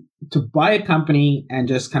to buy a company and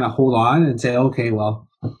just kind of hold on and say, okay, well,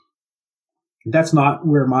 that's not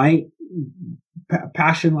where my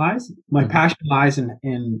passion lies. My passion lies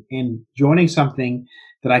in joining something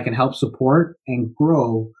that I can help support and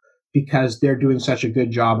grow, because they're doing such a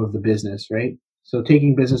good job of the business, right? So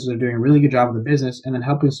taking businesses that are doing a really good job of the business and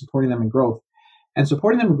then supporting them in growth. And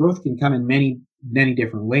supporting them in growth can come in many, many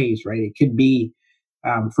different ways, right? It could be,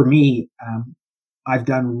 for me, I've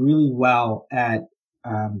done really well at,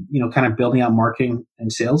 kind of building out marketing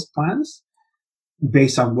and sales plans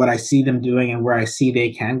based on what I see them doing and where I see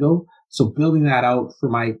they can go. So building that out for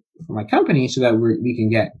my company so that we can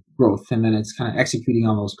get growth, and then it's kind of executing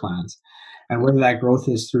on those plans. And whether that growth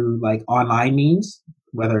is through like online means,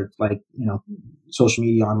 whether it's like, you know, social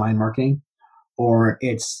media, online marketing, or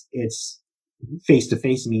it's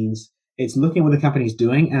face-to-face means, it's looking at what the company's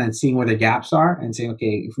doing and then seeing where the gaps are and saying,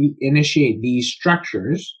 okay, if we initiate these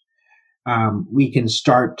structures, we can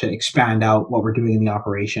start to expand out what we're doing in the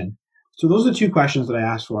operation. So those are the 2 questions that I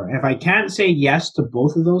asked for. And if I can't say yes to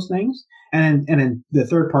both of those things, and then the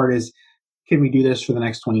third part is, can we do this for the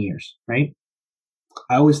next 20 years, right?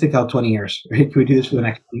 I always think out 20 years, right? Can we do this for the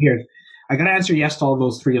next 20 years? I got to answer yes to all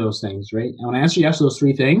those 3 of those things, right? And when I answer yes to those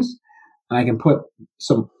 3 things, and I can put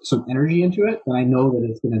some energy into it, then I know that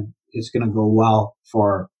it's gonna go well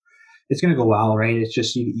right? It's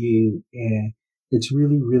just it's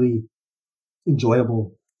really, really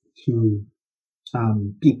enjoyable to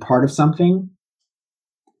be part of something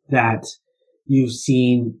that you've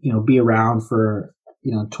seen, you know, be around for,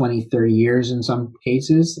 you know, 20, 30 years in some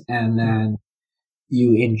cases, and then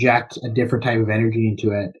you inject a different type of energy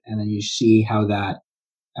into it, and then you see how that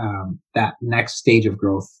next stage of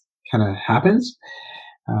growth kind of happens.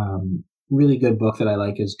 Really good book that I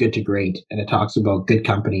like is Good to Great, and it talks about good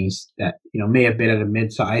companies that, you know, may have been at a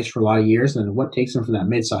mid-size for a lot of years, and what takes them from that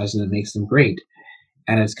mid-size and it makes them great.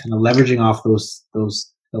 And it's kind of leveraging off those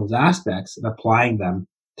aspects and applying them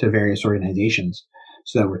to various organizations,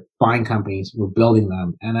 so that we're buying companies, we're building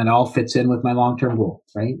them, and that all fits in with my long-term goal,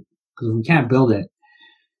 right? Because if we can't build it,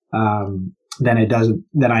 then it doesn't,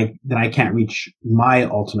 then I can't reach my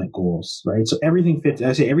ultimate goals, right? So everything fits.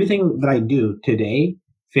 I say everything that I do today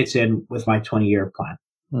fits in with my 20-year plan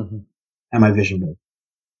and my vision board.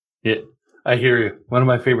 Yeah, I hear you. One of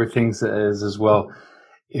my favorite things is as well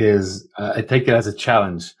is I take it as a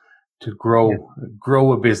challenge to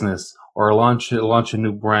grow a business or launch a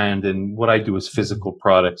new brand. And what I do is physical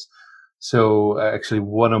products. So actually,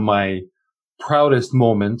 one of my proudest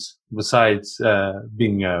moments, besides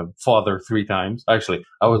being a father 3 times, actually,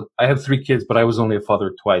 I have 3 kids, but I was only a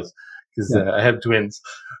father twice because I have twins.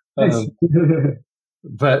 Nice.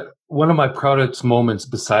 But one of my proudest moments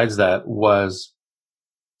besides that was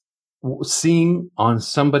seeing on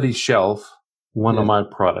somebody's shelf one of my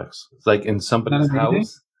products, like in somebody's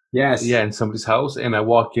house. Yes. Yeah, in somebody's house. And I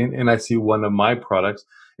walk in and I see one of my products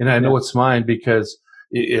and I know it's mine because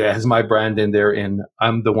it has my brand in there and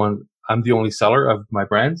I'm the only seller of my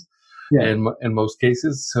brands in most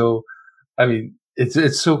cases. So, I mean,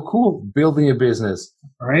 it's so cool building a business,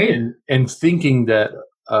 right? And thinking that,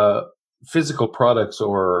 physical products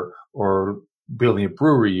or building a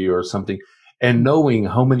brewery or something and knowing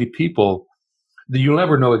how many people you'll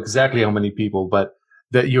never know exactly how many people, but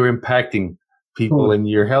that you're impacting people and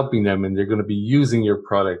you're helping them and they're going to be using your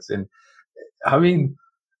products. And I mean,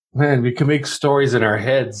 man, we can make stories in our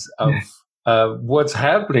heads of what's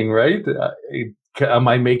happening, right? Am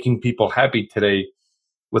I making people happy today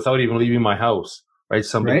without even leaving my house, right?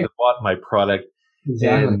 Somebody that bought my product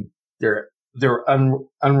and they're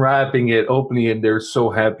unwrapping it, opening it, they're so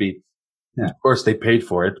happy. Yeah. Of course, they paid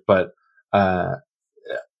for it, but I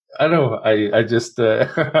don't know. I just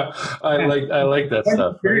I like that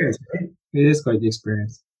stuff. Right? It is quite the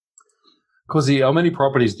experience. Cozy, how many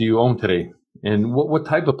properties do you own today, and what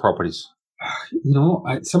type of properties? You know,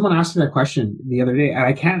 someone asked me that question the other day, and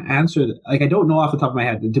I can't answer. Like, I don't know off the top of my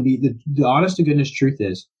head. To be the honest to goodness truth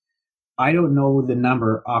is, I don't know the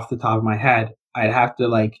number off the top of my head. I'd have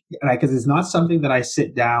to because it's not something that I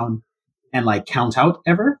sit down and count out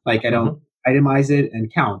ever. Like, I don't itemize it and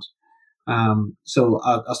count. So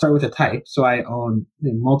I'll start with a type. So I own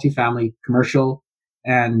multifamily, commercial,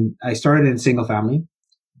 and I started in single family.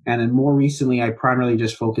 And then more recently, I primarily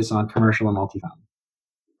just focus on commercial and multifamily,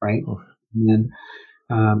 right? Oh. And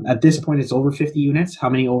then at this point, it's over 50 units. How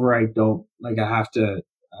many over I don't, I have to,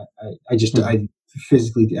 I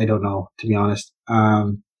physically, I don't know, to be honest.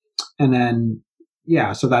 And then,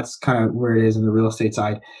 so that's kind of where it is in the real estate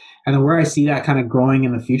side. And then where I see that kind of growing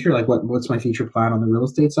in the future, what's my future plan on the real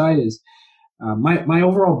estate side is, my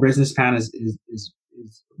overall business plan is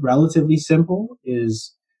relatively simple.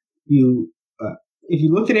 Is if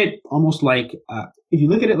you look at it almost like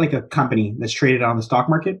a company that's traded on the stock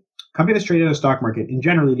market, and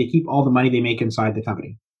generally they keep all the money they make inside the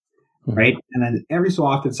company, right? And then every so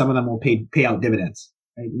often, some of them will pay out dividends.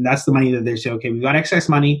 Right? And that's the money that they say, okay, we've got excess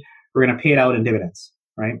money, we're going to pay it out in dividends,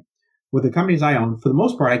 right? With the companies I own, for the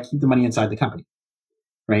most part, I keep the money inside the company,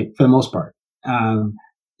 right? For the most part.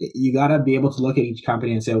 You got to be able to look at each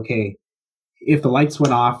company and say, okay, if the lights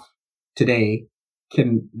went off today,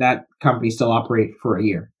 can that company still operate for a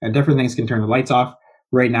year? And different things can turn the lights off.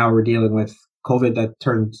 Right now, we're dealing with COVID that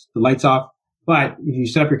turns the lights off. But if you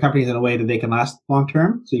set up your companies in a way that they can last long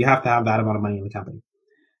term, so you have to have that amount of money in the company.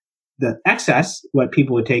 The excess, what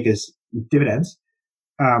people would take is dividends.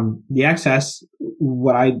 The excess,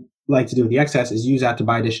 what I like to do with the excess is use that to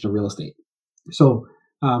buy additional real estate. So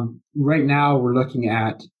right now we're looking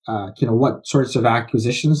at what sorts of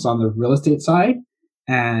acquisitions on the real estate side,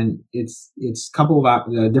 and it's a couple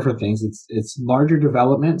of different things. It's larger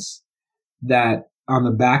developments that on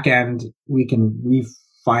the back end we can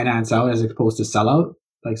refinance out as opposed to sell out.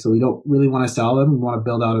 So we don't really want to sell them; we want to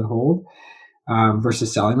build out and hold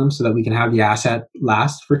versus selling them, so that we can have the asset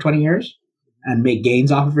last for 20 years and make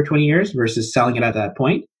gains off it for 20 years versus selling it at that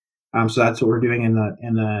point. So that's what we're doing in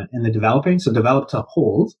the developing. So develop to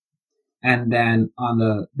hold, and then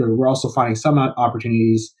on we're also finding some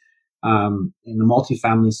opportunities in the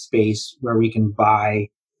multifamily space where we can buy,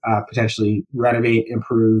 potentially renovate,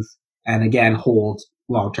 improve, and again hold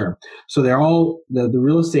long term. So they're all the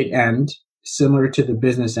real estate end, similar to the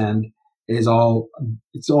business end, it's all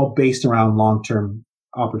based around long term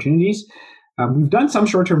opportunities. We've done some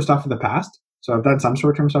short term stuff in the past. So I've done some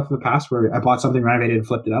short term stuff in the past where I bought something, renovated, and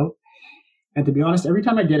flipped it out. And to be honest, every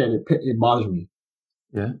time I did it, it bothered me.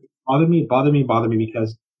 Yeah. It bothered me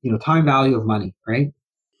because, time value of money, right?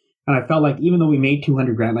 And I felt like even though we made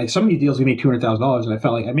 $200,000, some of these deals we made $200,000, and I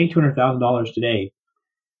felt like I made $200,000 today,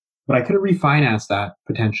 but I could have refinanced that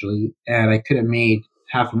potentially, and I could have made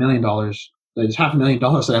 $500,000. There's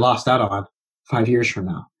 $500,000 that I lost out on 5 years from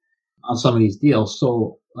now on some of these deals.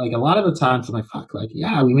 So like a lot of the times I'm like, fuck, like,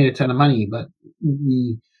 yeah, we made a ton of money, but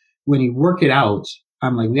when you work it out,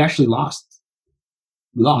 I'm like, we actually lost.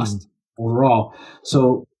 We lost overall.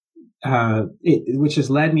 So, which has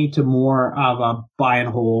led me to more of a buy and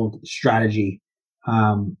hold strategy.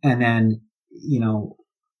 And then,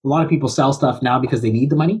 a lot of people sell stuff now because they need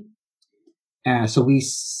the money. So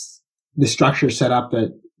the structure set up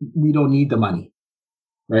that we don't need the money,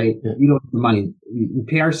 right? Yeah. We don't need the money. We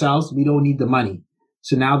pay ourselves. We don't need the money.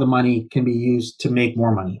 So now the money can be used to make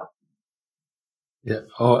more money. Yeah.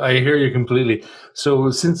 Oh, I hear you completely. So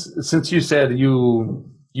since you said you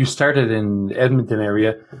started in Edmonton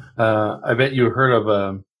area, I bet you heard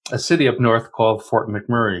of a city up north called Fort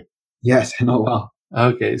McMurray. Yes, I know well.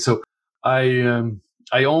 Okay, so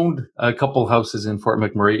I owned a couple houses in Fort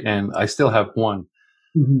McMurray, and I still have one.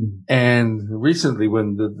 Mm-hmm. And recently,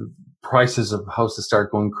 when the prices of houses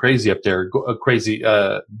start going crazy up there,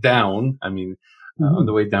 down, I mean, on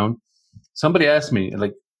the way down, somebody asked me,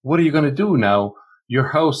 like, what are you going to do now? Your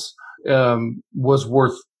house was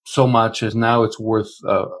worth so much as now it's worth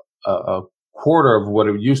a quarter of what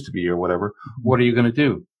it used to be or whatever. Mm-hmm. What are you going to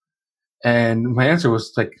do? And my answer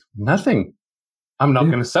was like, nothing. I'm not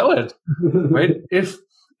going to sell it, right? If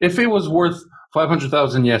it was worth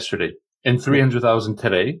 500,000 yesterday and 300,000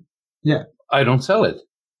 today, I don't sell it.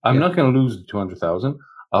 I'm not going to lose the 200,000.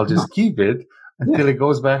 I'll just keep it until it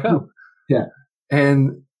goes back up. Yeah,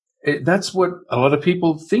 and that's what a lot of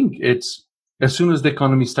people think. It's as soon as the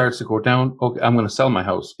economy starts to go down, okay, I'm going to sell my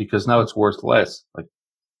house because now it's worth less. Like,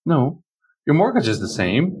 no, your mortgage is the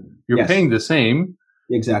same. You're paying the same.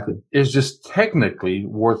 Exactly. It's just technically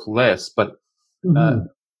worth less, but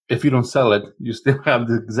if you don't sell it, you still have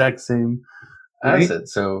the exact same asset.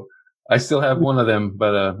 So I still have one of them,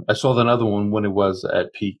 but I sold another one when it was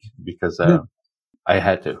at peak because I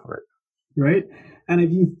had to. Right. And if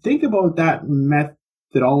you think about that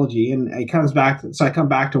methodology, and it comes back, so I come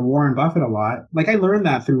back to Warren Buffett a lot. Like I learned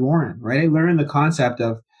that through Warren, right? I learned the concept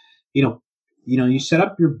of, you set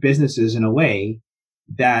up your businesses in a way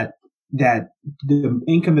that the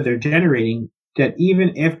income that they're generating, that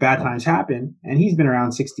even if bad times happen, and he's been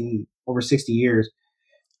around over 60 years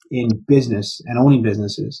in business and owning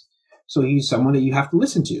businesses. So he's someone that you have to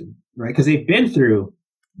listen to, right? Because they've been through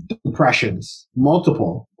depressions,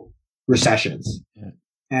 multiple recessions. Yeah.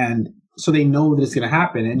 And so they know that it's going to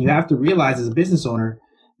happen. And you have to realize as a business owner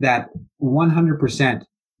that 100%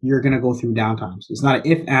 you're going to go through downtimes. It's not an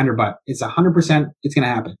if, and, or but. It's 100% it's going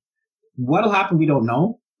to happen. What'll happen, we don't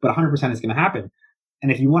know, but 100% is going to happen.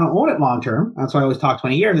 And if you want to own it long term, that's why I always talk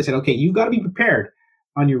 20 years. I said, okay, you've got to be prepared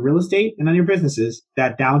on your real estate and on your businesses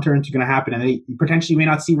that downturns are going to happen, and you potentially may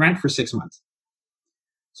not see rent for 6 months.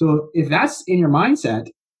 So if that's in your mindset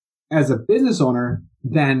as a business owner,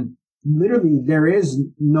 then literally there is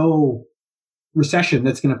no recession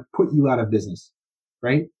that's going to put you out of business,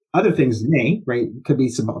 right? Other things may, right? Could be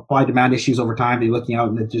some supply demand issues over time. They're looking out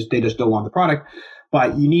and they just don't want the product,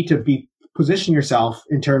 but you need to position yourself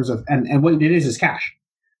in terms of, and what it is cash,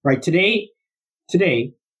 right? Today,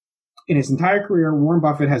 in his entire career, Warren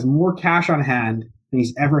Buffett has more cash on hand than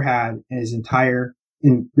he's ever had in his entire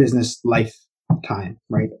business lifetime,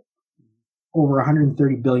 right? Over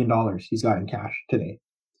 $130 billion he's got in cash today,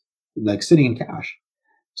 like sitting in cash.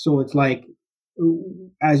 So it's like,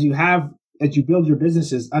 as you build your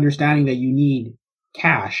businesses, understanding that you need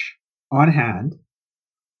cash on hand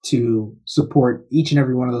to support each and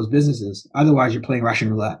every one of those businesses. Otherwise, you're playing Russian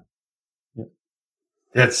roulette. Yeah.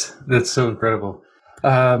 That's so incredible.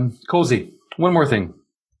 Cozy, one more thing.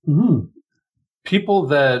 Mm-hmm. People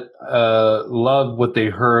that love what they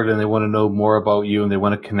heard and they want to know more about you and they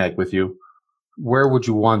want to connect with you, where would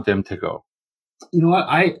you want them to go? You know what?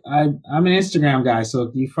 I'm an Instagram guy, so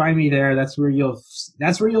if you find me there, that's where you'll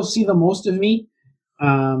see the most of me.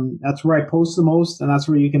 That's where I post the most, and that's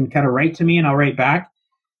where you can kind of write to me, and I'll write back.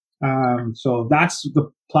 So that's the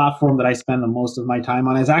platform that I spend the most of my time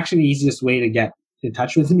on. It's actually the easiest way to get in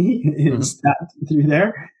touch with me is that through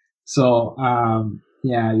there. So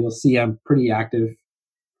you'll see I'm pretty active.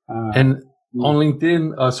 And on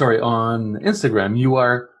LinkedIn, on Instagram, you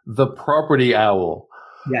are the Property Owl.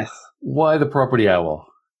 Yes. Why the Property Owl?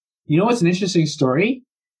 You know what's an interesting story?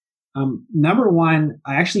 Number one,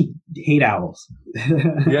 I actually hate owls.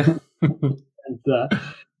 Yeah.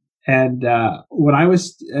 and when I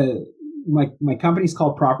was, my company's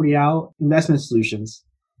called Property Owl Investment Solutions.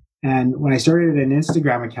 And when I started an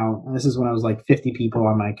Instagram account, and this is when I was like 50 people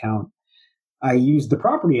on my account, I used the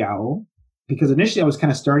Property Owl because initially I was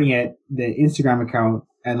kind of starting at the Instagram account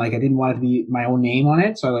and like I didn't want it to be my own name on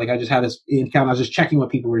it. So like I just had this account. I was just checking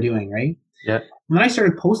what people were doing, right? Yeah. And then I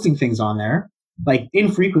started posting things on there like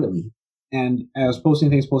infrequently. and I was posting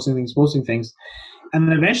things. And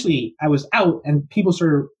then eventually I was out and people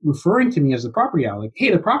started referring to me as the property owl. Like, hey,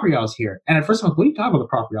 the property owl's here. And at first I'm like, what are you talking about, the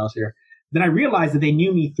property owl's here? Then I realized that they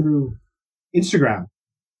knew me through Instagram,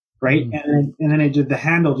 right? And then the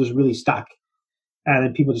handle just really stuck. And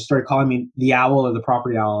then people just started calling me the owl or the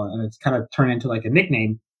property owl. And it's kind of turned into like a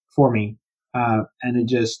nickname for me. And it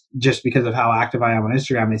just because of how active I am on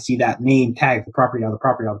Instagram, they see that name tag, the property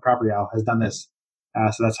owl has done this.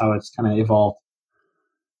 So that's how it's kind of evolved.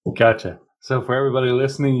 Gotcha. So for everybody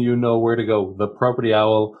listening, you know where to go. The Property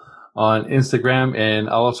Owl on Instagram, and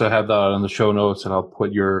I'll also have that on the show notes, and I'll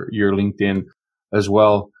put your LinkedIn as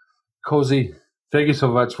well. Cozy, thank you so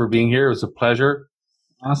much for being here. It was a pleasure.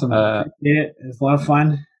 Awesome. Appreciate it. It's a lot of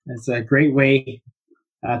fun. It's a great way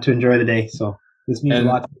to enjoy the day. So this means a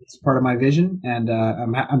lot. It's part of my vision, and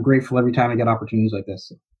I'm grateful every time I get opportunities like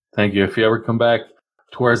this. Thank you. If you ever come back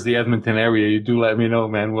towards the Edmonton area, you do let me know,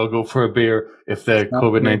 man. We'll go for a beer if the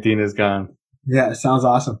COVID-19 is gone. Yeah, it sounds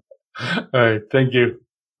awesome. All right. Thank you.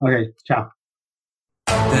 Okay. Ciao.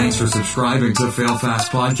 Thanks for subscribing to Fail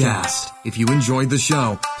Fast Podcast. If you enjoyed the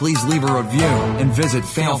show, please leave a review and visit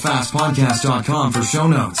failfastpodcast.com for show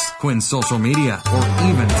notes, Quinn's social media, or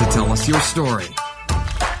even to tell us your story.